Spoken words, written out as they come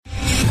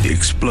The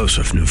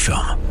explosive new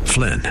film,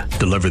 Flynn,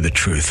 deliver the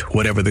truth,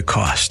 whatever the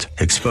cost.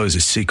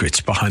 Exposes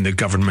secrets behind the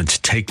government's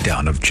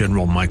takedown of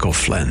General Michael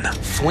Flynn.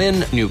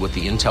 Flynn knew what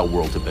the intel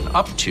world had been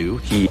up to.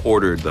 He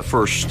ordered the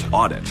first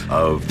audit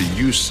of the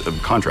use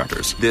of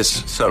contractors.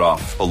 This set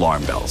off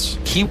alarm bells.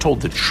 He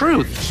told the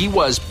truth. He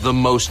was the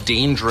most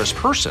dangerous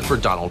person for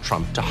Donald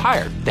Trump to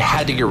hire. They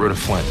had to get rid of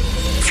Flynn.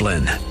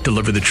 Flynn,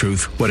 deliver the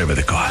truth, whatever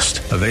the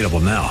cost. Available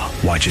now.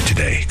 Watch it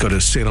today. Go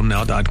to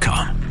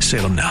salemnow.com.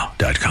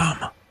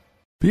 salemnow.com.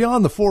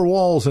 Beyond the four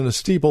walls and a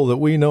steeple that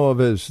we know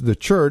of as the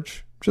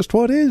church, just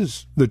what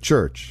is the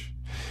church?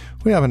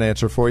 We have an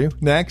answer for you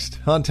next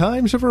on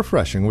Times of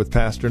Refreshing with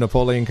Pastor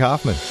Napoleon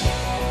Kaufman.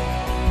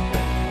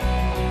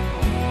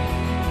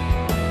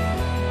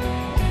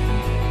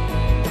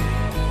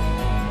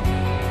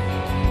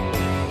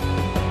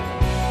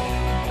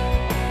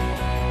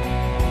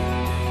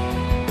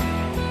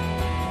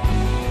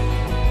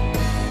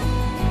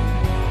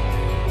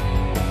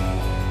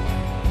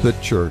 The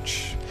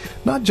church.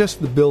 Not just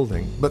the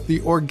building, but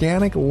the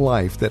organic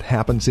life that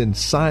happens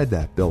inside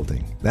that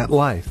building. That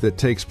life that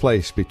takes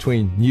place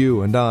between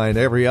you and I and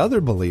every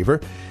other believer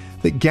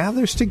that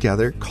gathers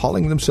together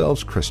calling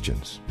themselves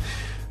Christians.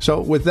 So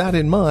with that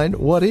in mind,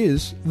 what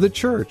is the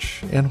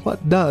church? And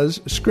what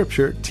does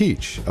Scripture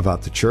teach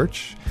about the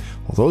church?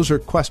 Well, those are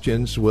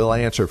questions we'll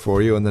answer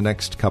for you in the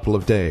next couple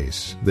of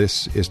days.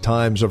 This is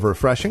Times of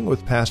Refreshing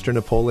with Pastor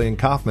Napoleon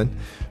Kaufman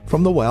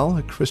from The Well,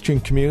 a Christian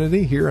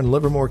community here in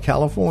Livermore,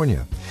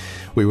 California.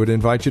 We would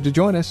invite you to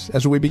join us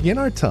as we begin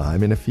our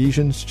time in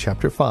Ephesians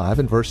chapter 5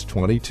 and verse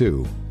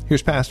 22.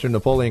 Here's Pastor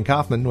Napoleon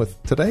Kaufman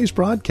with today's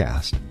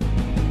broadcast.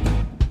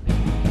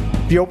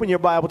 If you open your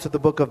Bible to the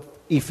book of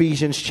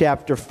Ephesians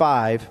chapter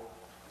 5,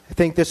 I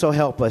think this will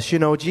help us. You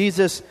know,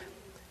 Jesus,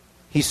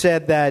 he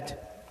said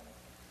that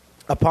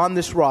upon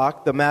this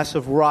rock, the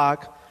massive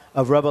rock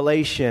of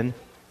Revelation,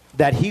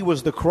 that he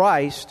was the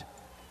Christ,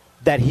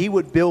 that he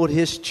would build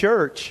his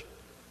church,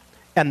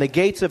 and the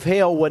gates of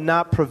hell would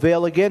not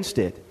prevail against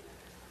it.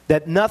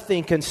 That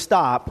nothing can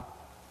stop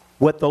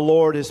what the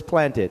Lord has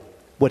planted,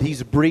 what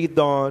he's breathed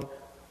on,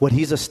 what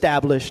he's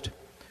established,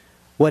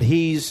 what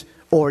he's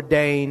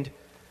ordained.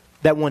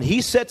 That when he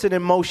sets it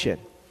in motion,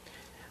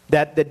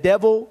 that the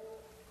devil,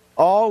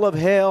 all of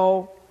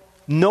hell,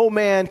 no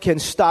man can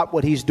stop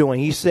what he's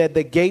doing. He said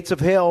the gates of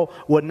hell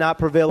would not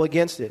prevail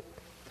against it.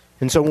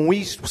 And so when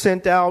we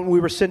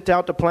were sent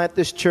out to plant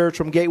this church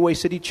from Gateway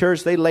City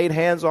Church, they laid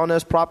hands on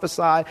us,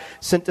 prophesied,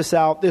 sent us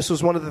out. This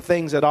was one of the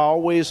things that I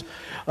always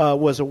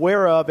was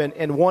aware of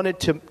and wanted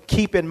to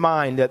keep in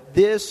mind, that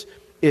this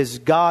is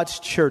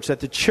God's church, that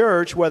the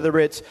church, whether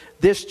it's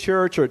this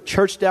church or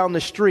church down the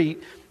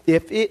street,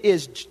 if it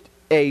is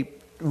a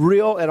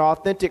real and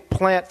authentic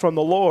plant from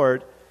the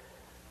Lord,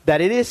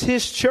 that it is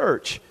his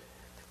church,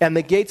 and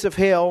the gates of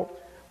hell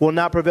will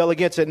not prevail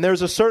against it. And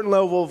there's a certain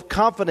level of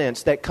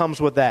confidence that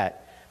comes with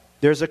that.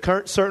 There's a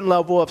certain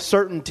level of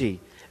certainty,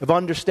 of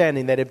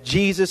understanding that if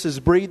Jesus has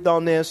breathed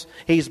on this,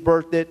 he's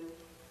birthed it.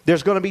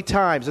 There's going to be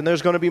times and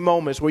there's going to be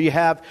moments where you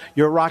have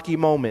your rocky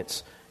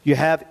moments. You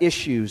have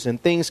issues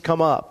and things come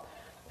up.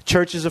 The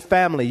church is a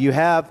family. You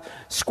have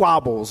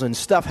squabbles and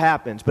stuff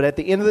happens. But at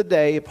the end of the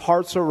day, if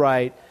hearts are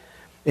right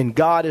and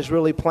God has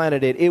really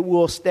planted it, it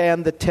will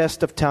stand the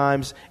test of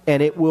times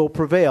and it will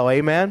prevail.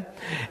 Amen?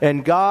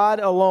 And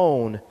God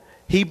alone,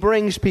 he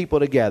brings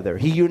people together.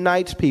 He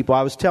unites people.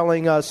 I was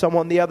telling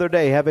someone the other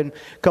day, having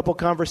a couple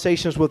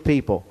conversations with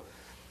people,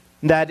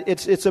 that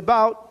it's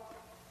about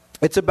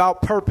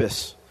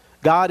purpose.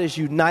 God has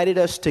united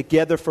us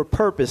together for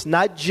purpose,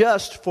 not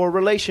just for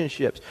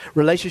relationships.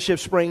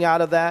 Relationships spring out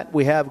of that.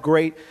 We have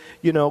great,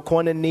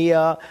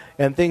 koinonia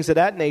and things of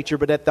that nature.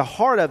 But at the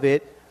heart of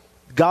it,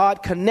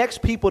 God connects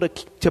people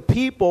to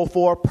people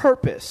for a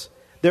purpose.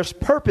 There's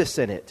purpose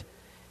in it.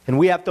 And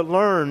we have to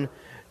learn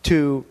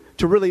to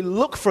really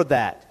look for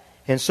that.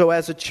 And so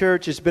as a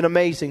church, it's been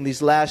amazing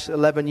these last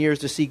 11 years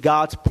to see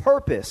God's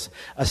purpose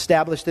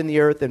established in the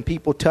earth and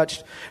people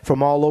touched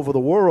from all over the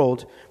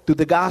world through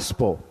the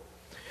gospel.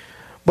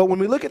 But when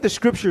we look at the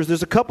scriptures,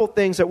 there's a couple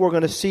things that we're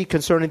going to see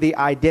concerning the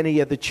identity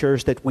of the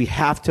church that we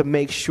have to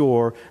make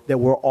sure that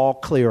we're all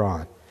clear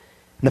on.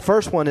 And the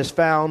first one is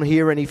found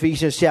here in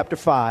Ephesians chapter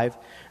 5,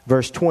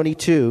 verse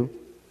 22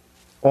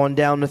 on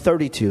down to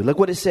 32. Look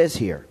what it says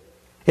here.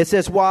 It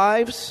says,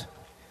 "Wives,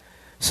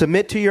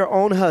 submit to your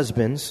own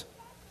husbands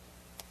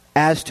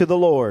as to the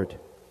Lord."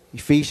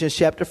 Ephesians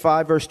chapter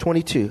 5, verse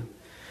 22.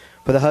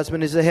 "For the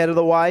husband is the head of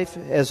the wife,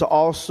 as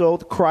also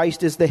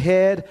Christ is the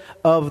head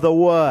of the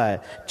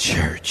what?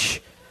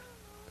 Church.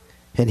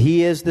 And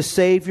he is the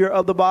Savior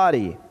of the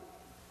body.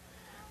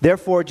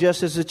 Therefore,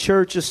 just as the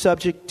church is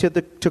subject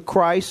to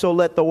Christ, so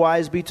let the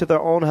wives be to their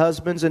own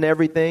husbands in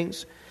everything.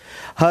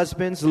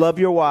 Husbands, love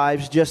your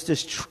wives, just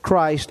as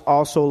Christ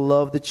also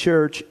loved the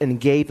church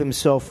and gave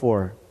himself for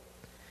her,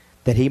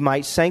 that he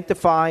might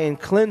sanctify and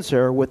cleanse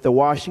her with the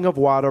washing of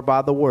water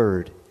by the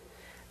word,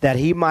 that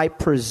he might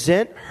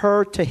present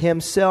her to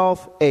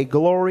himself a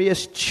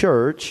glorious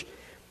church,"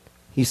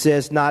 he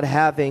says, "not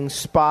having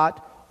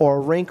spot or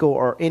wrinkle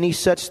or any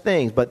such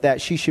things, but that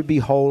she should be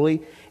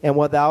holy and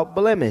without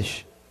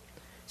blemish.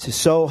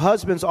 So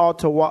husbands ought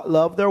to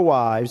love their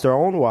wives, their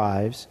own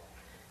wives,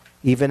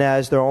 even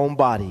as their own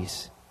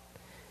bodies.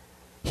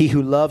 He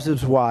who loves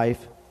his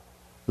wife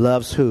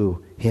loves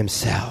who?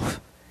 Himself.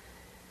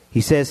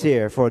 He says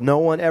here, for no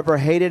one ever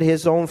hated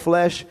his own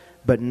flesh,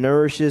 but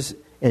nourishes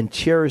and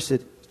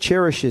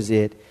cherishes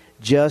it,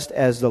 just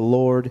as the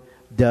Lord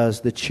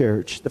does the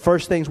church. The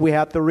first things we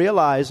have to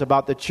realize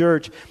about the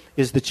church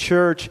is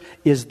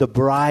the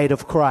bride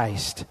of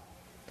Christ.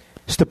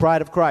 It's the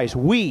bride of Christ.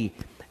 We,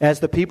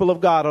 as the people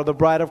of God, are the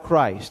bride of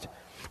Christ.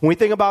 When we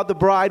think about the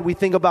bride, we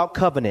think about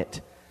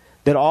covenant.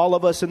 That all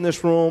of us in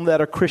this room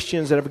that are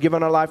Christians, that have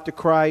given our life to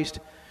Christ,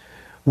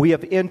 we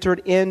have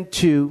entered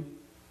into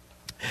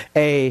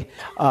a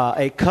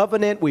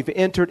covenant. We've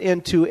entered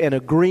into an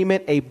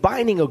agreement, a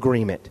binding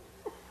agreement,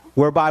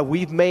 whereby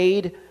we've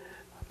made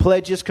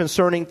pledges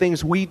concerning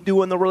things we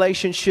do in the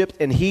relationship,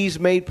 and he's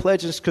made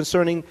pledges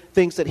concerning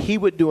things that he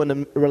would do in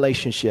the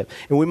relationship.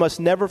 And we must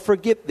never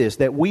forget this,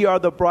 that we are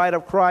the bride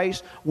of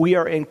Christ. We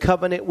are in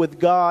covenant with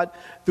God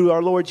through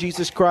our Lord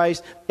Jesus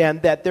Christ,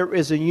 and that there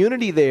is a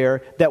unity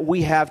there that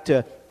we have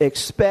to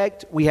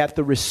expect, we have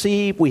to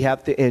receive, we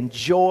have to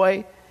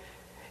enjoy.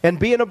 And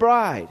being a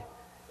bride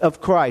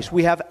of Christ,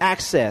 we have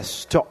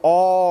access to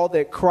all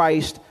that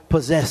Christ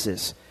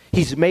possesses.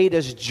 He's made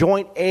us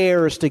joint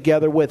heirs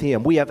together with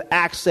him. We have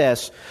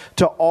access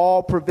to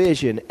all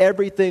provision,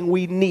 everything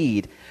we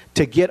need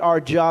to get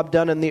our job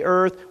done in the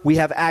earth. We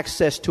have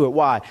access to it.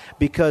 Why?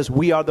 Because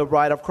we are the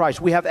bride of Christ.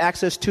 We have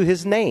access to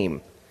his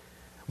name.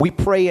 We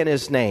pray in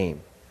his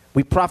name.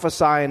 We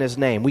prophesy in his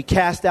name. We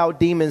cast out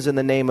demons in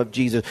the name of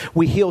Jesus.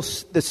 We heal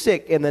the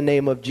sick in the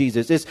name of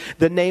Jesus. It's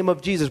the name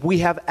of Jesus. We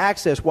have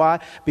access. Why?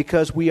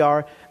 Because we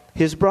are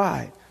his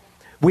bride.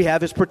 We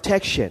have his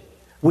protection.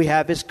 We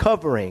have his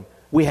covering.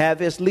 We have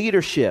his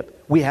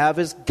leadership. We have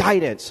his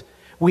guidance.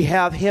 We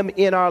have him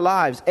in our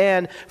lives.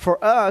 And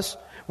for us,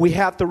 we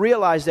have to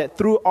realize that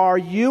through our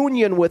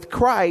union with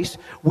Christ,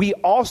 we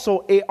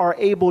also are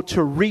able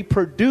to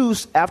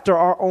reproduce after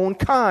our own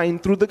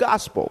kind through the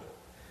gospel.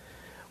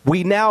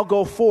 We now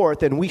go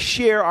forth and we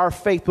share our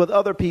faith with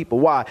other people.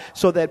 Why?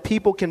 So that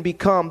people can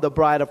become the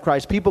bride of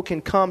Christ. People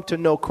can come to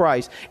know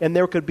Christ, and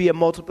there could be a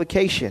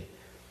multiplication.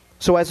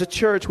 So as a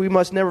church, we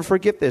must never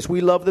forget this.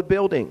 We love the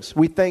buildings.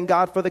 We thank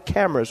God for the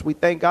cameras. We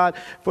thank God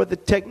for the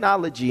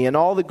technology and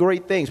all the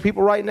great things.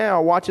 People right now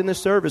are watching this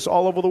service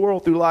all over the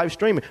world through live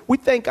streaming. We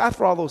thank God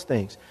for all those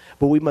things.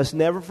 But we must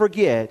never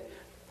forget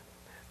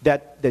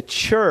that the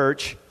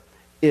church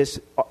is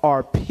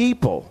our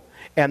people,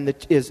 and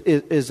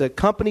is a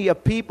company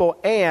of people,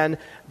 and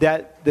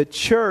that the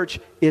church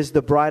is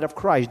the bride of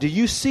Christ. Do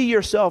you see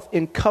yourself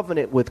in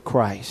covenant with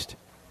Christ?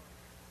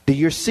 Do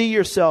you see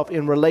yourself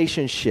in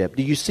relationship?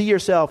 Do you see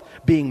yourself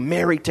being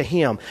married to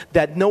him?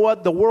 That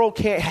the world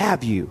can't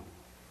have you.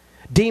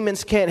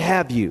 Demons can't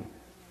have you.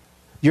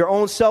 Your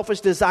own selfish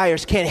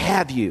desires can't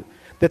have you.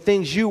 The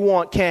things you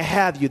want can't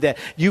have you. That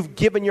you've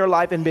given your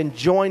life and been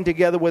joined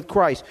together with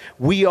Christ.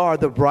 We are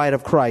the bride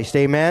of Christ.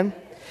 Amen?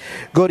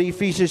 Go to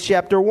Ephesians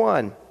chapter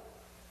 1.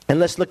 And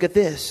let's look at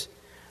this.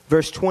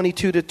 Verse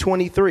 22 to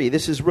 23.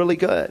 This is really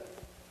good.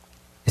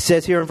 It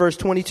says here in verse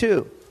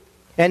 22.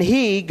 And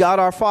he, God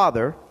our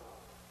Father,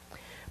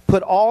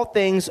 put all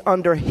things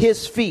under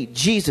his feet,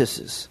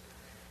 Jesus's,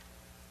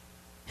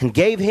 and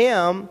gave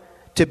him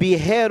to be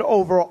head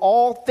over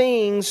all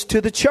things to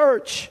the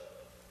church,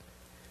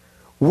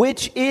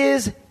 which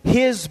is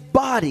his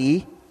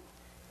body,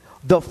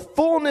 the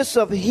fullness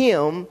of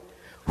him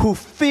who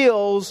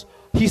fills,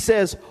 he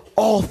says,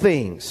 all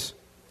things.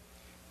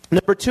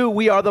 Number 2,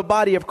 we are the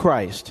body of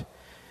Christ.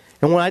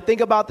 And when I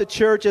think about the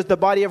church as the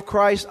body of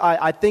Christ,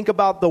 I think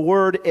about the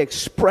word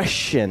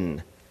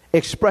expression.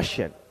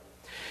 Expression.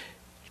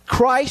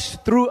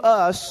 Christ through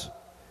us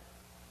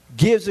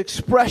gives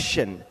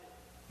expression.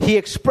 He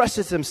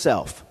expresses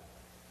himself.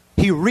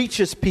 He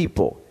reaches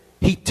people.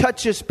 He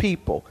touches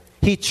people.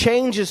 He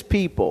changes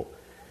people.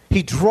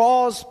 He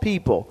draws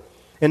people.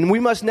 And we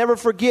must never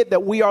forget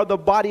that we are the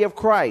body of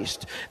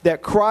Christ.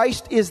 That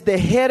Christ is the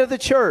head of the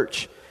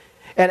church.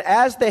 And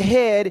as the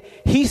head,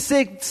 he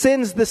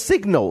sends the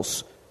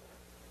signals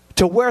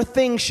to where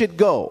things should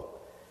go.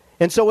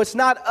 And so it's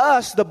not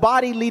us, the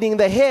body, leading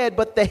the head,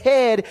 but the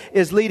head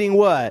is leading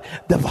what?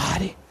 The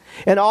body.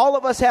 And all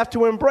of us have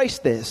to embrace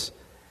this.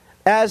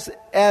 As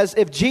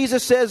if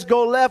Jesus says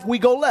go left, we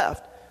go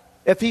left.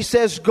 If he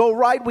says go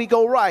right, we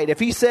go right. If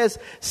he says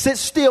sit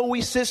still,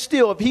 we sit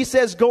still. If he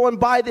says go and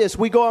buy this,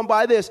 we go and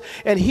buy this.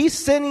 And he's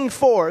sending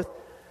forth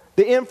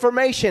the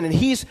information, and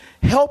he's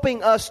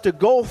helping us to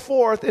go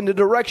forth in the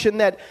direction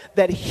that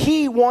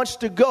he wants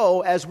to go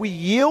as we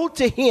yield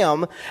to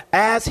him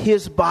as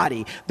his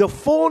body. The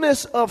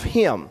fullness of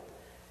him.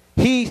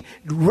 He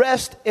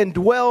rests and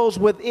dwells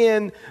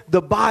within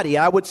the body,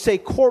 I would say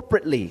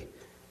corporately.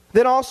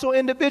 Then also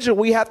individually,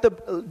 we have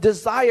to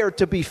desire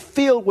to be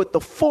filled with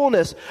the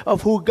fullness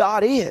of who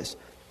God is.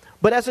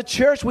 But as a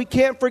church, we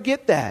can't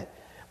forget that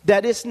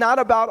it's not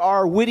about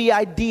our witty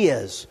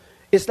ideas.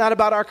 It's not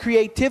about our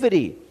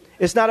creativity.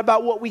 It's not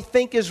about what we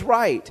think is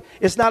right.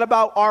 It's not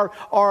about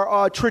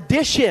our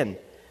tradition.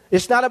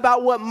 It's not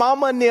about what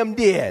mama and them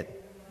did.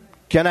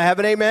 Can I have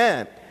an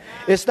amen?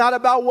 It's not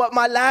about what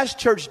my last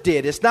church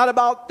did. It's not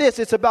about this.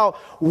 It's about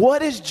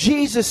what is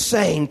Jesus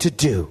saying to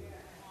do.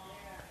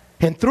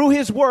 And through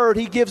his word,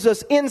 he gives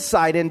us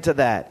insight into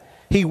that.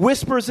 He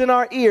whispers in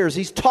our ears.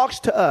 He talks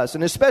to us.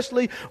 And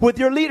especially with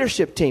your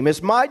leadership team,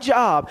 it's my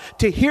job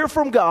to hear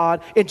from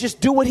God and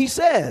just do what he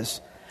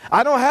says.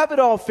 I don't have it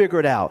all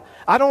figured out.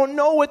 I don't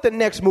know what the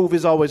next move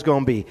is always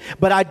going to be.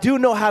 But I do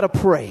know how to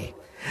pray.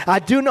 I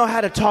do know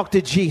how to talk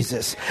to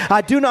Jesus.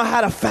 I do know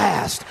how to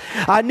fast.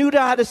 I know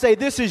how to say,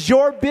 this is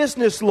your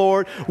business,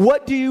 Lord.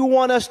 What do you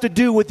want us to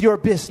do with your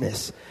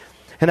business?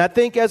 And I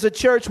think as a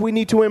church, we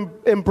need to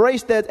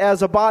embrace that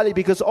as a body,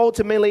 because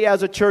ultimately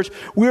as a church,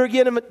 we're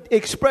getting an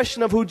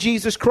expression of who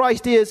Jesus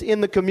Christ is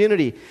in the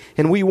community.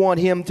 And we want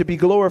him to be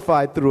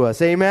glorified through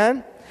us.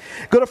 Amen?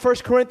 Go to 1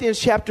 Corinthians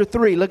chapter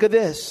 3. Look at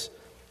this.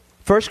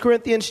 1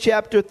 Corinthians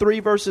chapter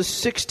 3, verses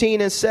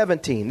 16 and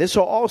 17. This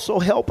will also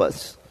help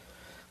us.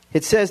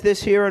 It says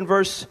this here in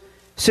verse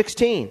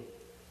 16.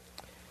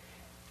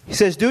 He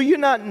says, do you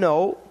not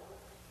know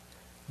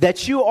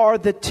that you are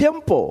the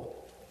temple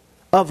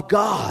of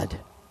God,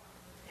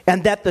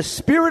 and that the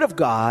Spirit of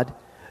God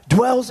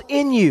dwells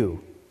in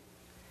you?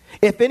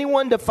 If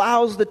anyone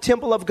defiles the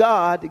temple of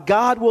God,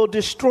 God will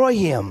destroy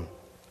him.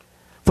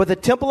 For the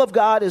temple of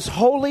God is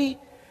holy,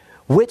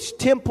 which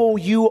temple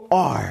you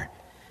are.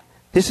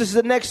 This is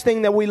the next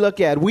thing that we look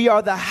at. We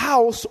are the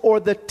house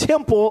or the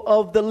temple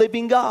of the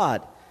living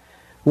God.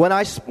 When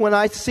I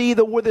see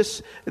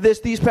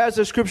these passages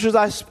of scriptures,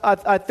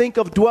 I think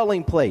of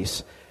dwelling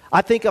place.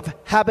 I think of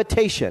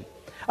habitation.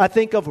 I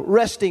think of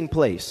resting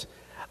place.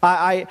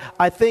 I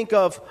think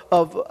of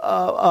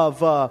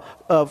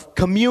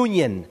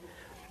communion.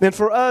 And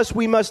for us,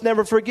 we must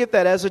never forget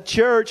that as a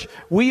church,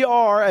 we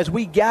are, as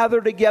we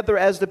gather together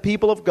as the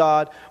people of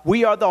God,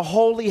 we are the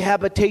holy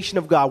habitation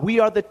of God. We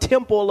are the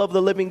temple of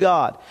the living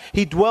God.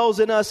 He dwells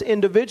in us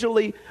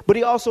individually, but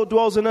he also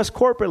dwells in us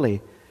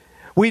corporately.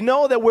 We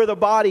know that we're the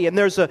body, and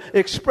there's an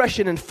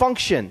expression and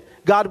function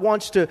God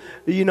wants to,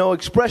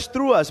 express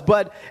through us.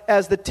 But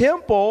as the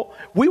temple,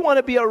 we want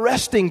to be a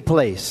resting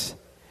place.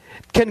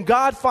 Can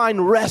God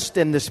find rest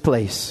in this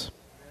place?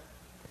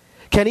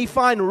 Can he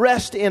find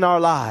rest in our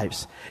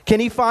lives? Can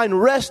he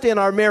find rest in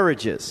our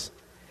marriages?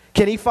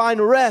 Can he find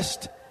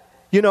rest,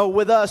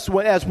 with us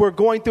as we're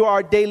going through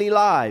our daily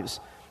lives?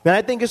 And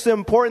I think it's an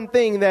important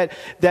thing that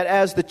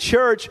as the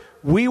church,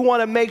 we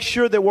want to make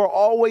sure that we're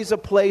always a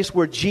place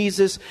where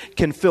Jesus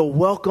can feel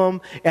welcome,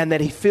 and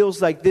that he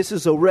feels like this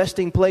is a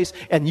resting place,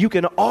 and you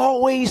can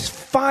always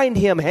find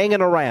him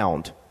hanging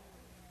around.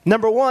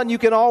 Number one, you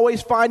can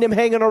always find him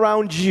hanging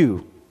around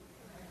you.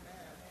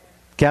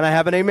 Can I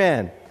have an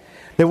amen?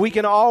 That we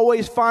can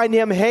always find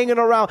him hanging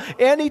around.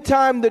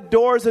 Anytime the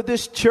doors of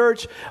this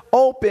church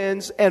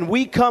opens and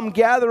we come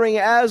gathering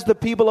as the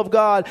people of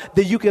God,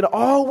 that you can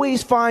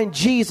always find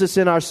Jesus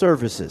in our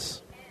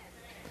services.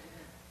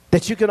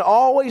 That you can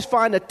always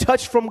find a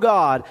touch from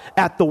God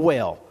at the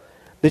well.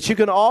 That you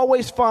can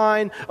always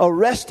find a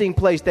resting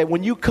place. That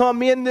when you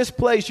come in this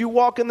place, you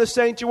walk in the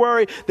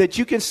sanctuary, that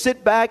you can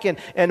sit back and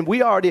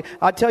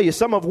I tell you,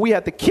 we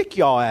have to kick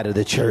y'all out of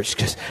the church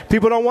because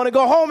people don't want to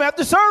go home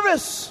after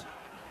service.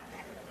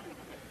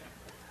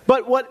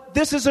 But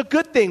this is a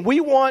good thing. We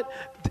want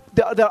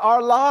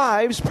our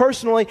lives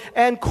personally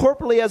and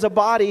corporately as a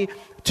body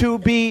to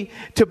be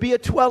a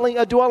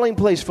dwelling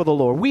place for the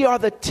Lord. We are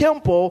the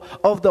temple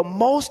of the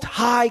Most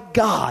High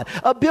God.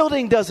 A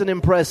building doesn't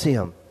impress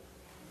him.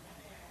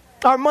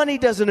 Our money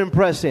doesn't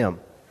impress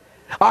him.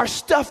 Our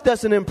stuff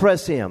doesn't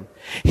impress him.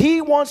 He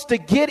wants to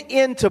get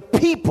into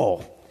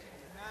people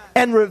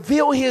and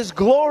reveal his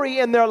glory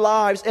in their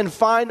lives and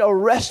find a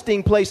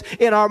resting place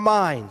in our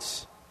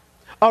minds.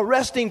 A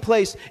resting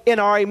place in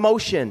our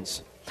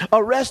emotions.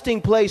 A resting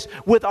place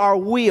with our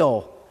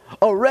will.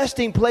 A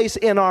resting place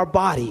in our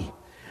body.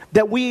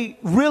 That we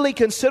really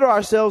consider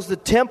ourselves the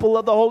temple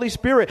of the Holy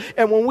Spirit.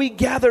 And when we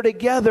gather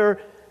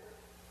together,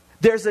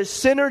 there's a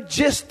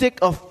synergistic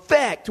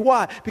effect.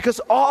 Why?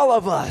 Because all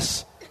of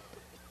us,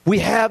 we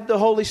have the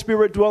Holy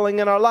Spirit dwelling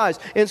in our lives.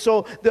 And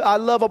so I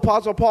love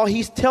Apostle Paul.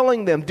 He's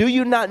telling them, do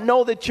you not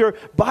know that your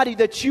body,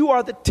 that you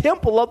are the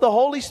temple of the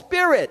Holy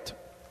Spirit?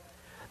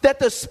 That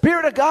the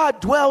Spirit of God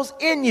dwells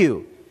in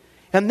you.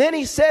 And then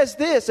he says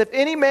this, if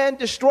any man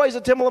destroys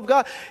the temple of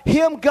God,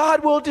 him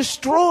God will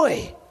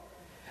destroy.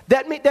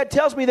 That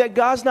tells me that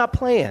God's not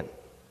playing.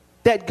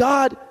 That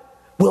God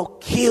will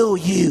kill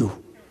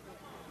you.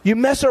 You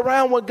mess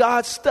around with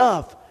God's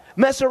stuff.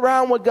 Mess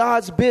around with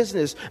God's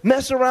business.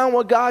 Mess around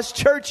with God's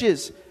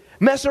churches.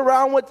 Mess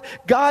around with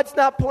God's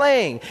not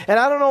playing. And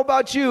I don't know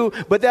about you,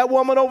 but that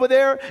woman over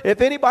there, if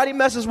anybody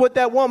messes with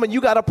that woman,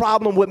 you got a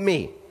problem with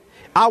me.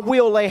 I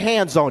will lay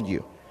hands on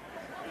you.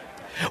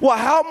 Well,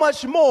 how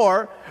much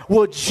more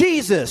will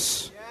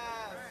Jesus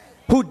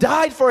who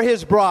died for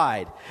his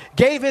bride,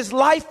 gave his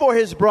life for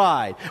his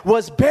bride,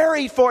 was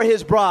buried for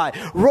his bride,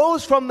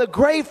 rose from the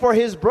grave for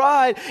his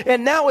bride,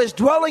 and now is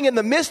dwelling in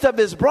the midst of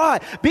his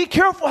bride. Be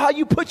careful how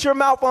you put your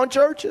mouth on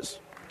churches.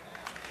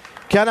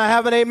 Can I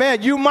have an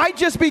amen? You might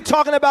just be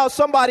talking about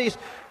somebody's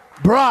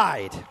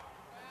bride.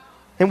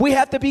 And we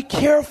have to be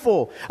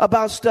careful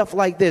about stuff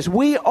like this.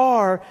 We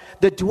are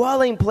the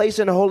dwelling place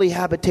and holy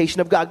habitation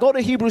of God. Go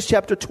to Hebrews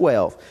chapter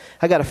 12.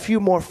 I got a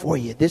few more for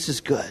you. This is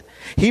good.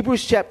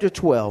 Hebrews chapter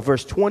 12,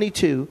 verse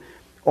 22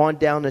 on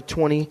down to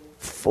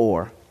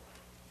 24.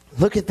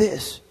 Look at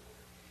this.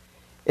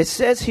 It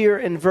says here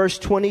in verse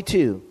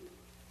 22,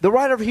 the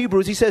writer of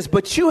Hebrews, he says,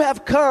 "But you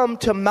have come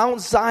to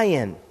Mount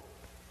Zion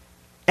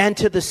and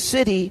to the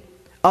city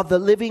of the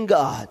living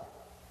God,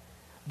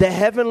 the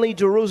heavenly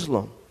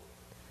Jerusalem,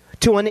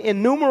 to an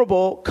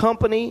innumerable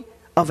company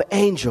of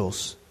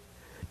angels,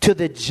 to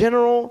the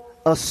general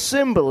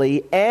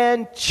assembly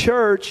and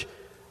church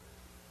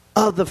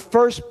of the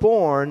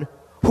firstborn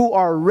who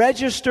are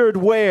registered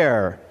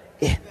where?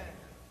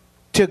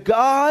 To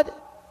God,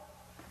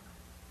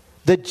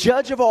 the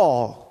judge of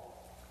all,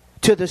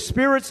 to the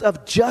spirits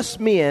of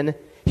just men,"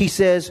 he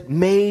says,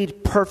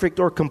 "made perfect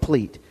or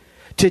complete,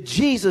 to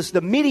Jesus,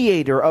 the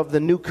mediator of the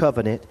new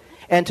covenant,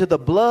 and to the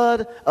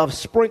blood of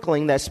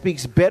sprinkling that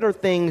speaks better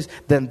things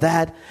than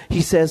that,"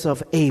 he says,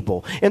 "of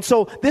Abel." And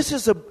so this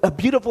is a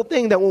beautiful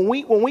thing that when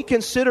we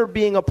consider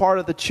being a part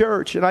of the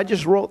church, and I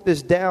just wrote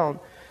this down,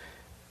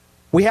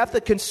 we have to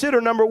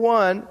consider, number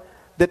one,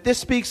 that this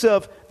speaks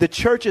of the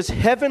church's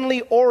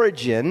heavenly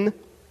origin,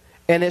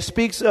 and it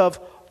speaks of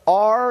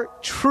our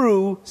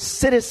true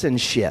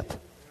citizenship.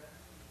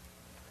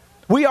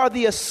 We are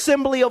the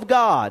assembly of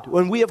God.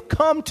 When we have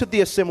come to the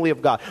assembly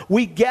of God,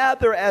 we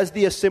gather as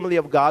the assembly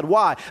of God.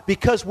 Why?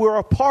 Because we're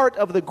a part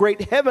of the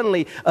great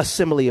heavenly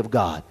assembly of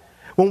God.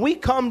 When we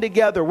come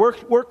together,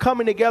 we're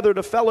coming together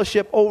to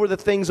fellowship over the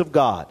things of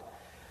God,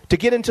 to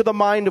get into the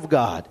mind of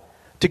God,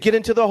 to get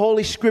into the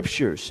Holy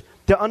Scriptures,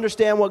 to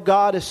understand what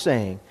God is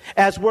saying.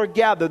 As we're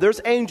gathered,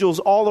 there's angels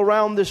all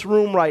around this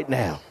room right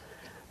now.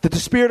 That the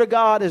Spirit of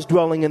God is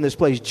dwelling in this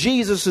place.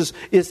 Jesus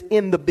is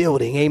in the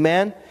building.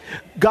 Amen.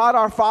 God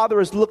our Father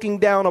is looking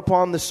down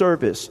upon the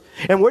service.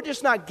 And we're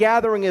just not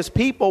gathering as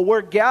people.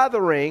 We're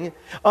gathering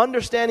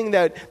understanding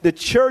that the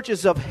church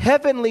is of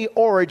heavenly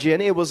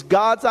origin. It was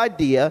God's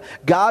idea,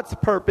 God's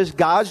purpose,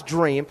 God's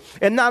dream.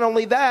 And not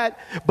only that,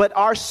 but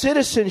our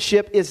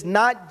citizenship is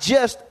not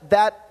just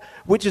that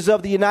which is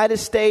of the United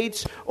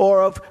States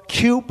or of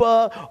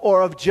Cuba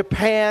or of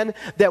Japan,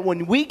 that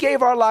when we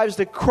gave our lives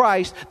to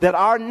Christ, that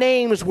our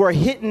names were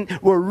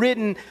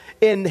written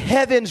in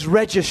heaven's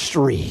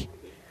registry.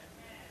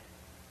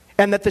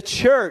 And that the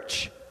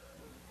church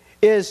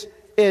is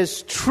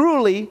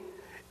truly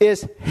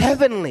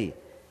heavenly.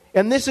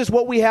 And this is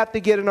what we have to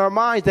get in our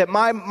minds, that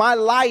my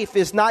life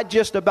is not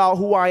just about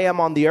who I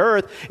am on the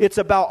earth. It's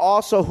about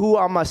also who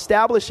I'm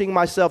establishing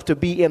myself to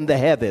be in the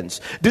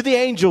heavens. Do the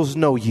angels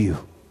know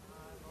you?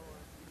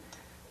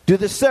 Do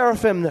the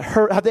seraphim,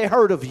 have they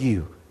heard of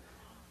you?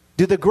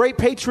 Do the great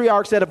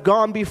patriarchs that have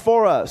gone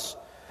before us,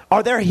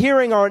 are they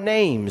hearing our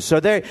names? Are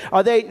they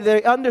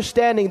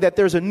understanding that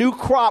there's a new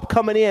crop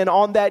coming in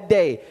on that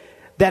day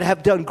that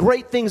have done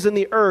great things in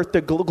the earth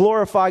to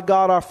glorify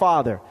God our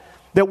Father?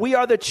 That we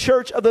are the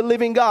church of the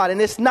living God. And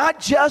it's not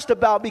just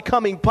about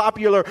becoming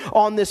popular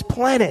on this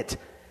planet.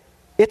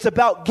 It's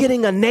about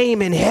getting a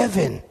name in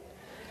heaven.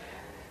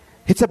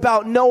 It's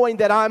about knowing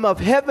that I'm of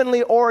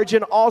heavenly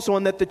origin also,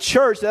 and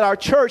that our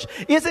church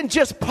isn't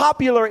just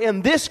popular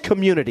in this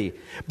community,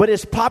 but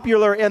it's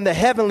popular in the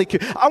heavenly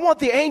community. I want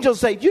the angels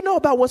to say, you know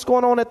about what's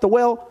going on at the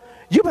well?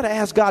 You better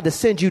ask God to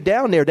send you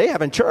down there. They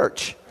having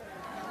church.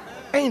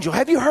 Angel,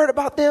 have you heard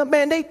about them?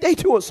 Man, they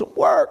doing some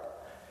work.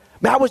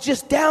 Man, I was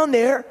just down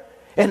there,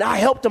 and I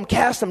helped them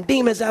cast some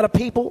demons out of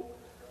people,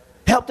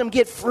 helped them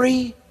get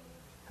free.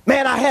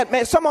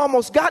 Man, some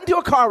almost got into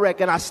a car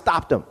wreck, and I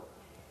stopped them.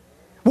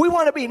 We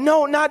want to be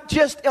known not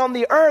just on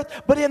the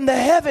earth, but in the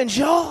heavens,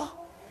 y'all.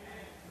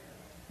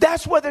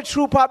 That's where the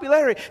true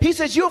popularity. He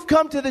says, you've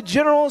come to the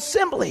general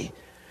assembly.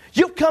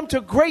 You've come to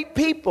great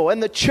people.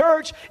 And the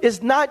church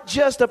is not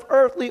just of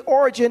earthly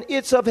origin,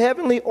 it's of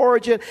heavenly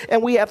origin.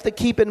 And we have to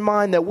keep in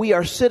mind that we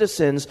are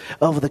citizens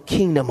of the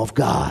kingdom of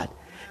God.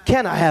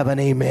 Can I have an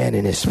amen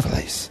in this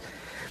place?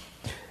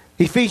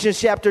 Ephesians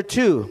chapter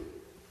 2.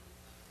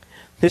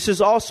 This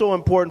is also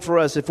important for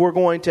us if we're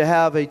going to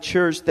have a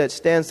church that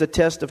stands the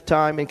test of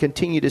time and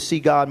continue to see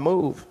God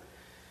move.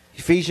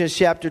 Ephesians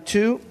chapter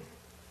 2,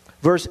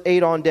 verse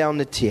 8 on down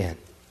to 10.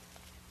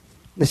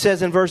 It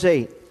says in verse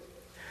 8,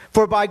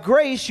 "For by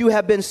grace you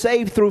have been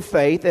saved through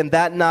faith, and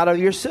that not of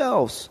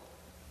yourselves.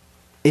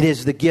 It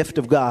is the gift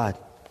of God."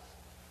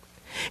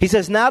 He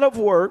says, "Not of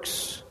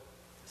works,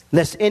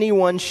 lest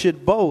anyone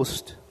should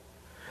boast.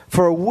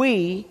 For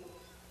we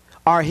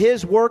are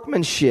his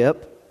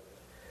workmanship,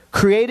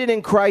 created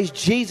in Christ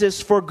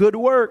Jesus for good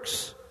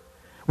works,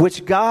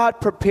 which God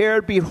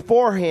prepared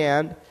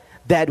beforehand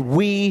that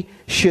we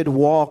should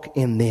walk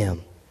in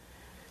them."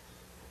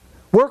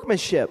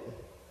 Workmanship.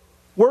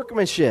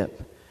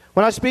 When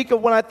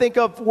When I think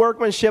of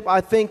workmanship,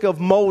 I think of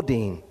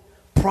molding,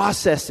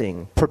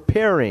 processing,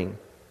 preparing.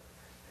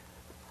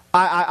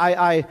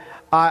 I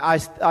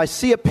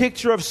see a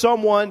picture of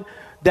someone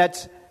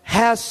that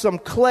has some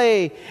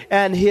clay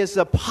and he's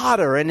a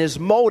potter and is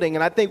molding.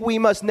 And I think we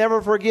must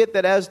never forget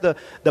that as the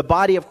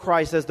body of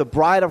Christ, as the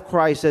bride of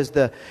Christ, as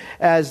the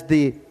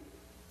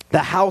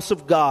house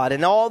of God,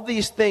 and all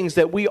these things,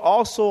 that we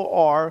also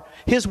are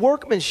his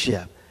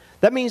workmanship.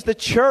 That means the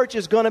church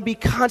is going to be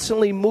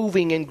constantly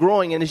moving and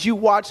growing. And as you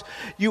watch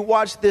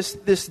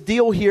this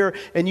deal here,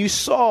 and you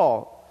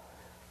saw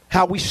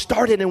how we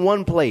started in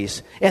one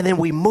place, and then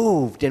we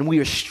moved, and we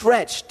were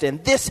stretched,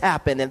 and this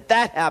happened, and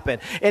that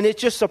happened. And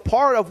it's just a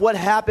part of what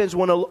happens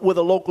with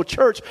a local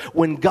church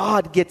when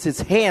God gets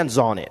his hands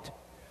on it.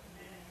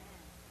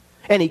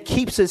 And he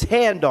keeps his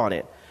hand on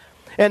it.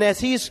 And as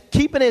he's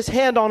keeping his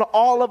hand on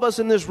all of us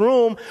in this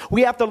room,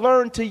 we have to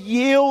learn to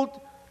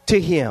yield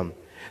to him,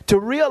 to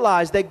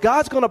realize that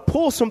God's going to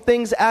pull some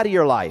things out of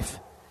your life.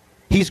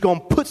 He's going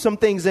to put some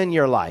things in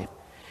your life.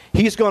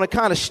 He's going to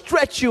kind of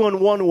stretch you in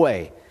one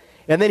way,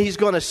 and then he's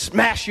going to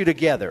smash you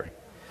together.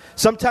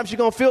 Sometimes you're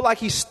going to feel like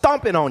he's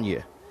stomping on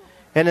you.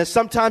 And then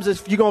sometimes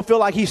you're going to feel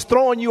like he's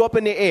throwing you up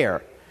in the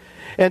air.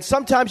 And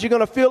sometimes you're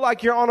going to feel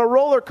like you're on a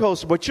roller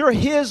coaster, but you're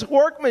his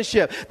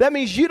workmanship. That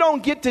means you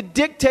don't get to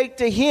dictate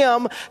to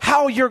him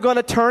how you're going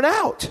to turn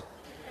out.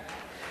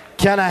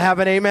 Can I have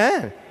an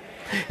amen?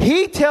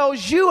 He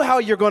tells you how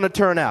you're going to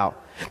turn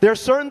out. There are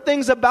certain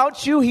things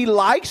about you he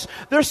likes.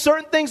 There's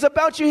certain things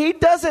about you he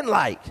doesn't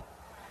like.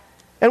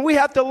 And we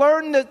have to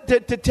learn to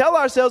tell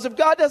ourselves, if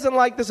God doesn't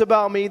like this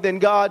about me,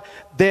 then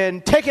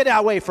take it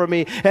away from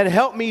me and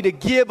help me to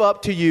give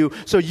up to you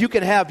so you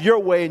can have your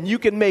way and you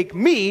can make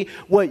me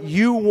what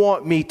you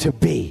want me to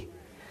be.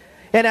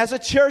 And as a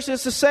church,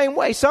 it's the same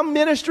way. Some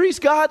ministries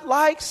God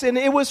likes, and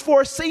it was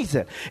for a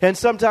season. And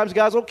sometimes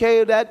God's,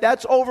 okay,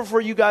 that's over for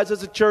you guys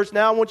as a church.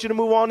 Now I want you to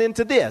move on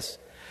into this.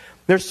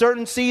 There's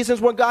certain seasons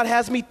when God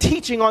has me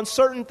teaching on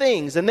certain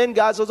things. And then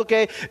God says,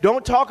 okay,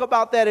 don't talk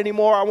about that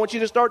anymore. I want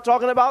you to start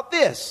talking about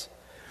this.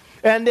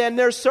 And then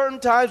there's certain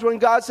times when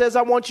God says,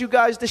 I want you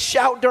guys to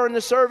shout during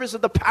the service,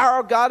 that the power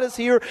of God is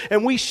here.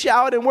 And we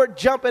shout and we're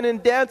jumping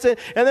and dancing.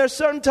 And there's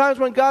certain times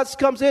when God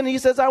comes in and he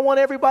says, I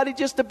want everybody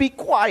just to be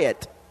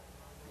quiet.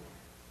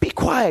 Be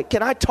quiet.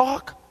 Can I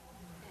talk?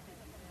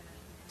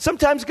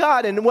 Sometimes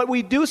God, and what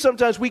we do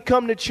sometimes, we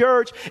come to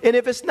church, and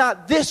if it's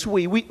not this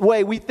way,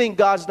 we think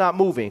God's not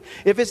moving.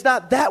 If it's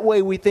not that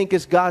way, we think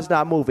God's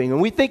not moving.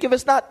 And we think if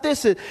it's not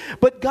this,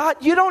 but God,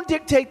 you don't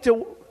dictate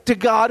to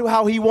God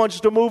how he wants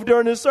to move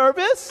during the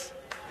service.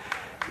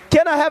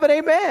 Can I have an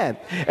amen?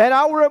 And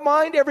I will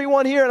remind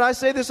everyone here, and I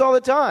say this all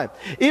the time,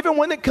 even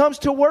when it comes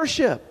to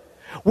worship,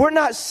 we're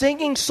not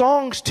singing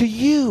songs to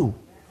you.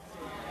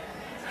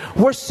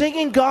 We're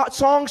singing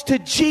songs to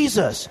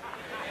Jesus.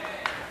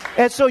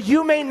 And so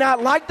you may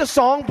not like the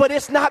song, but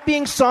it's not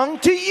being sung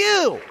to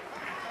you.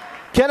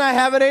 Can I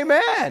have an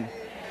amen?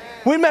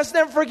 We must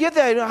never forget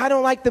that. I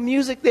don't like the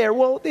music there.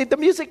 Well, the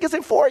music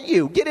isn't for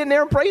you. Get in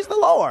there and praise the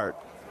Lord.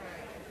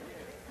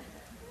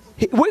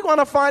 We want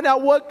to find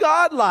out what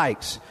God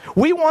likes.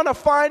 We want to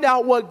find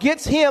out what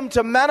gets him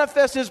to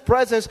manifest his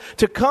presence,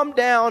 to come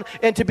down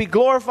and to be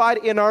glorified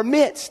in our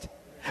midst.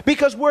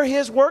 Because we're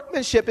his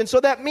workmanship. And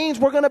so that means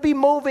we're going to be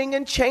moving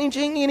and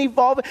changing and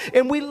evolving.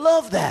 And we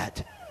love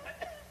that.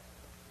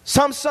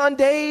 Some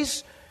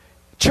Sundays,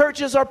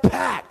 churches are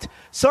packed.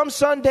 Some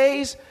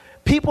Sundays,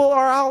 people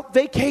are out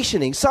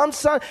vacationing.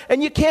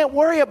 And you can't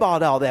worry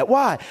about all that.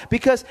 Why?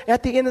 Because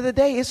at the end of the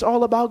day, it's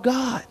all about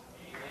God.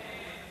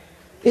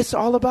 It's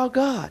all about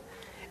God.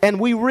 And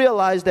we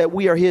realize that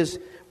we are his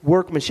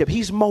workmanship.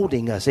 He's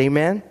molding us.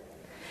 Amen?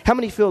 How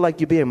many feel like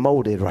you're being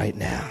molded right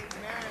now?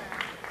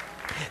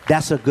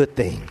 That's a good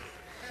thing.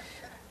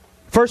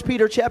 1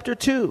 Peter chapter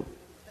 2.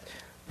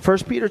 1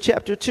 Peter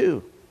chapter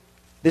 2.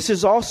 This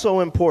is also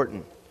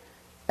important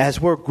as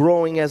we're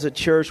growing as a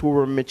church, where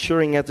we're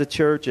maturing as a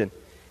church. And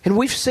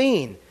we've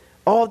seen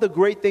all the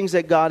great things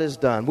that God has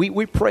done.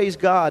 We praise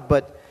God,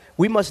 but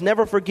we must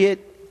never forget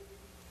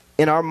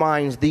in our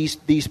minds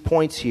these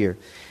points here.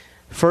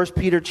 1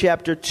 Peter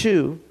chapter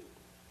 2,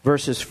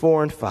 verses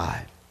 4 and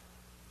 5.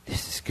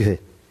 This is good.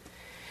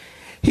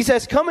 He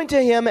says, coming to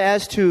him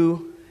as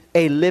to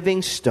a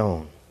living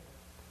stone,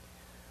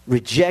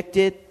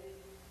 rejected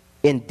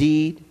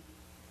indeed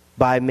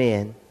by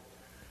men,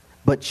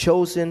 but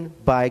chosen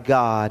by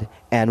God,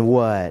 and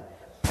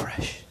what?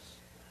 Precious.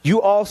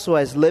 You also,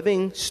 as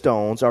living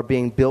stones, are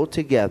being built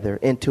together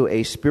into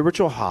a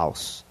spiritual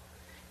house.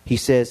 He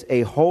says,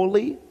 a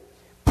holy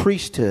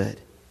priesthood,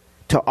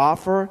 to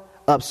offer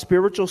up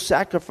spiritual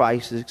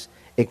sacrifices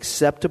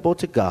acceptable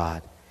to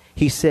God.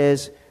 He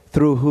says,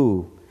 through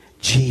who?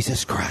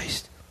 Jesus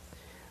Christ.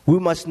 We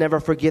must never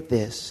forget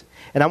this.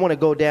 And I want to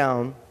go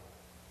down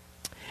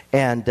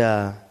and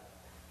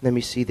let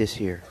me see this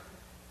here.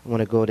 I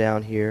want to go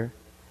down here.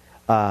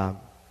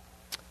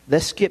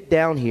 Let's skip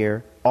down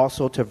here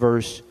also to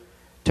verse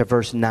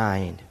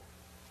 9.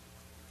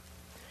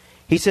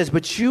 He says,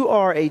 but you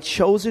are a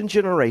chosen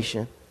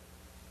generation,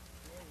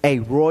 a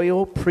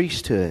royal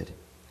priesthood,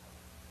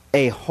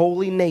 a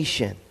holy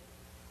nation,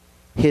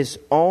 his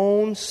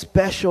own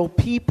special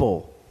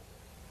people,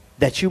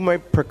 that you may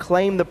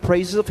proclaim the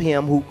praises of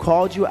him who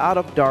called you out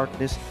of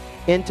darkness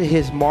into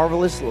his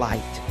marvelous light,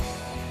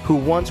 who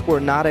once were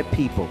not a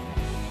people,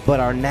 but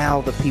are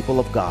now the people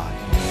of God.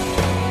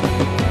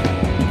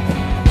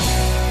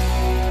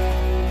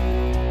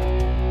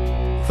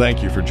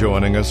 Thank you for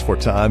joining us for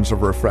Times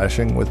of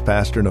Refreshing with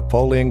Pastor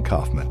Napoleon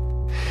Kaufman.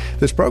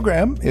 This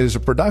program is a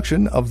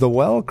production of the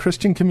Well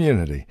Christian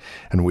Community,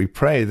 and we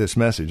pray this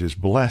message has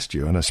blessed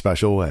you in a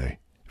special way.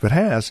 If it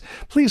has,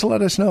 please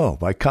let us know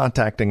by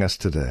contacting us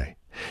today.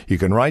 You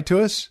can write to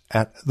us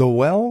at the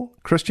Well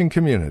Christian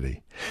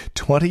Community,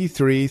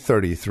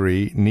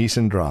 2333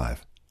 Neeson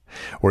Drive.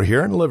 We're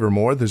here in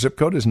Livermore. The zip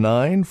code is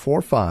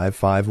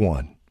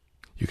 94551.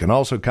 You can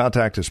also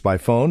contact us by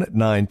phone at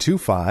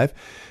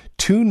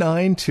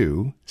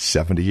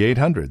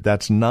 925-292-7800.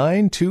 That's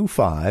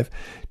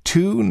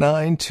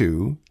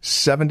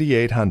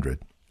 925-292-7800.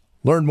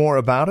 Learn more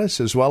about us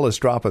as well as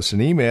drop us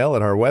an email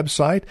at our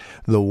website,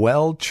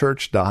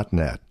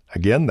 thewellchurch.net.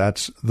 Again,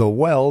 that's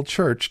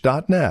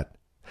thewellchurch.net.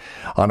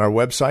 On our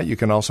website, you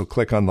can also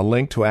click on the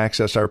link to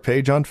access our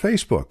page on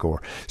Facebook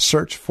or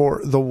search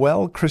for The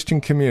Well Christian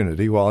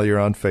Community while you're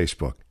on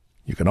Facebook.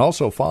 You can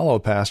also follow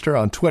Pastor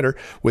on Twitter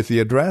with the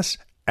address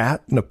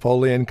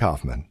 @Napoleon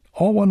Kaufman,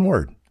 all one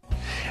word.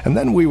 And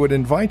then we would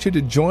invite you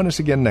to join us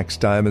again next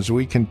time as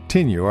we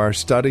continue our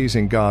studies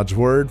in God's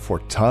Word for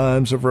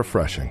Times of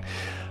Refreshing.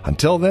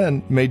 Until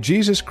then, may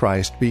Jesus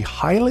Christ be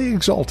highly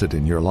exalted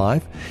in your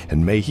life,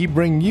 and may He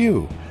bring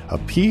you a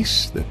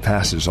peace that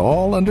passes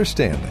all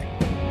understanding.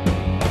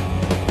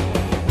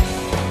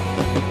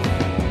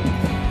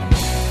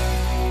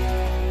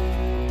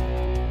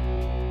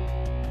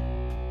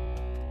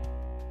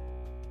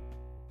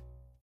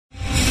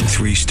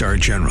 Three-star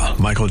General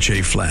Michael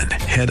J. Flynn,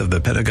 head of the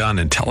Pentagon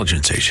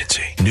Intelligence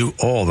Agency, knew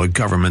all the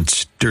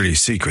government's dirty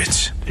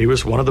secrets. He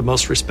was one of the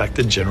most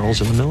respected generals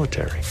in the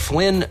military.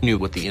 Flynn knew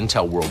what the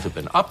intel world had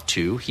been up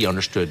to. He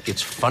understood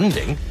its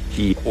funding.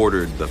 He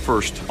ordered the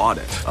first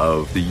audit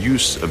of the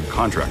use of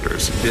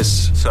contractors.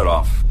 This set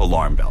off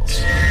alarm bells.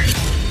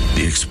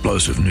 The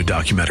explosive new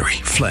documentary,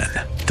 Flynn,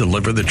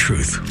 Deliver the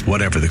Truth,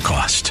 Whatever the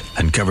Cost,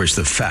 uncovers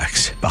the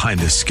facts behind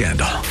this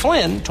scandal.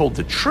 Flynn told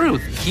the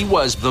truth. He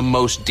was the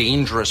most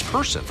dangerous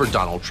person for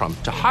Donald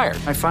Trump to hire.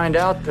 I find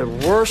out the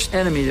worst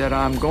enemy that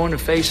I'm going to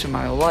face in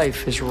my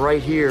life is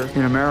right here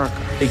in America.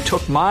 They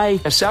took my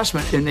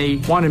assessment and they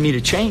wanted me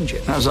to change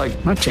it. And I was like,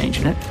 I'm not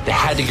changing it. They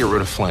had to get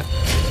rid of Flynn.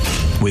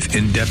 With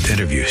in-depth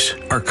interviews,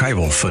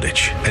 archival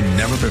footage, and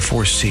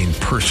never-before-seen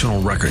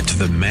personal records of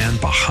the man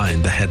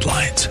behind the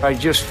headlines. I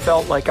just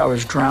felt like I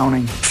was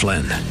drowning.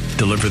 Flynn,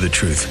 Deliver the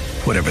Truth,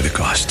 Whatever the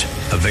Cost.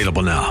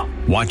 Available now.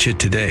 Watch it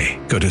today.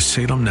 Go to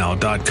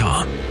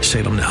salemnow.com.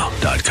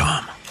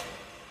 salemnow.com.